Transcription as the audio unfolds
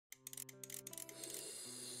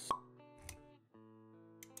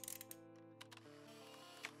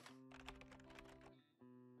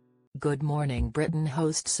Good Morning Britain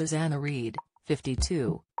host Susanna Reid,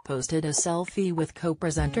 52, posted a selfie with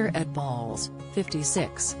co-presenter Ed Balls,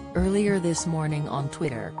 56, earlier this morning on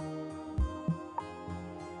Twitter.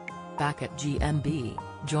 "Back at GMB,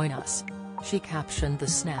 join us," she captioned the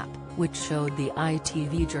snap, which showed the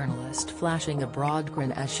ITV journalist flashing a broad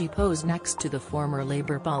grin as she posed next to the former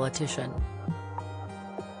Labour politician.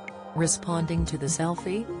 Responding to the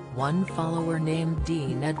selfie, one follower named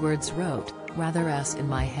Dean Edwards wrote, "Rather S in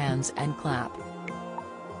my hands and clap."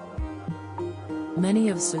 Many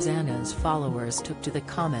of Susanna's followers took to the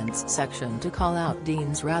comments section to call out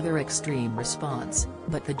Dean's rather extreme response,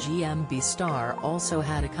 but the GMB star also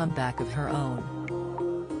had a comeback of her own.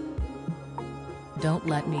 "Don't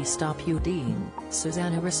let me stop you, Dean,"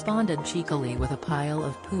 Susanna responded cheekily with a pile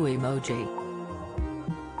of poo emoji.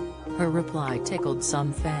 Her reply tickled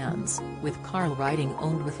some fans, with Carl writing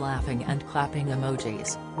 "owned" with laughing and clapping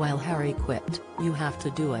emojis, while Harry quipped, "You have to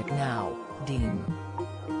do it now, Dean.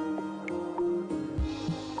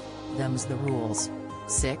 Them's the rules.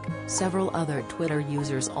 Sick." Several other Twitter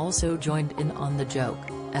users also joined in on the joke,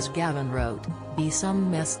 as Gavin wrote, "Be some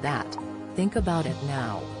mess that. Think about it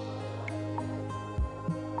now.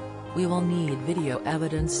 We will need video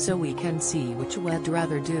evidence so we can see which we'd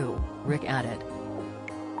rather do," Rick added.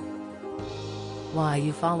 "Why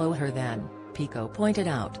you follow her then," Pico pointed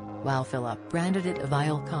out, while Philip branded it a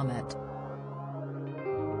vile comment.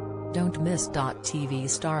 Don't miss. TV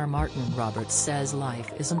star Martin Roberts says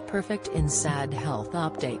life isn't perfect in sad health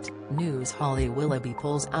update. News Holly Willoughby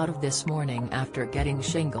pulls out of this morning after getting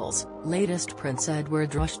shingles. Latest Prince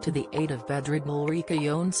Edward rushed to the aid of bedridden Ulrika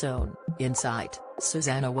Jonsson. Insight,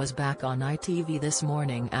 Susanna was back on ITV this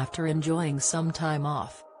morning after enjoying some time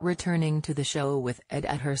off, returning to the show with Ed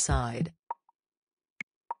at her side.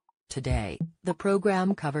 Today, the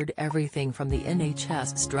program covered everything from the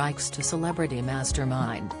NHS strikes to Celebrity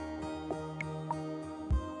Mastermind.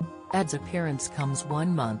 Ed's appearance comes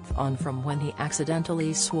 1 month on from when he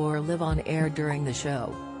accidentally swore live on air during the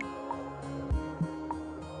show.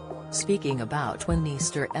 Speaking about when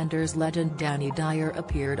EastEnders legend Danny Dyer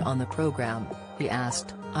appeared on the program, he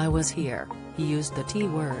asked, "I was here." He used the T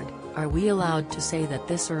word. "Are we allowed to say that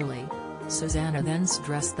this early?" Susanna then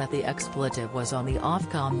stressed that the expletive was on the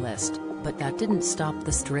Ofcom list, but that didn't stop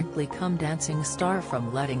the Strictly Come Dancing star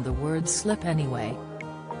from letting the word slip anyway.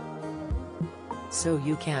 "So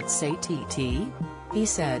you can't say TT?" he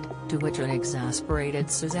said, to which an exasperated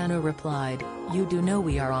Susanna replied, "You do know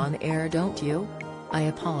we are on air, don't you?" "I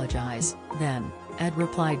apologize, then," Ed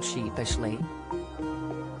replied sheepishly.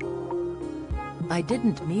 "I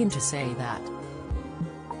didn't mean to say that.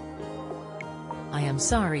 I am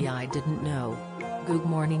sorry, I didn't know." Good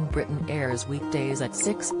Morning Britain airs weekdays at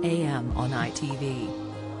 6 a.m. on ITV.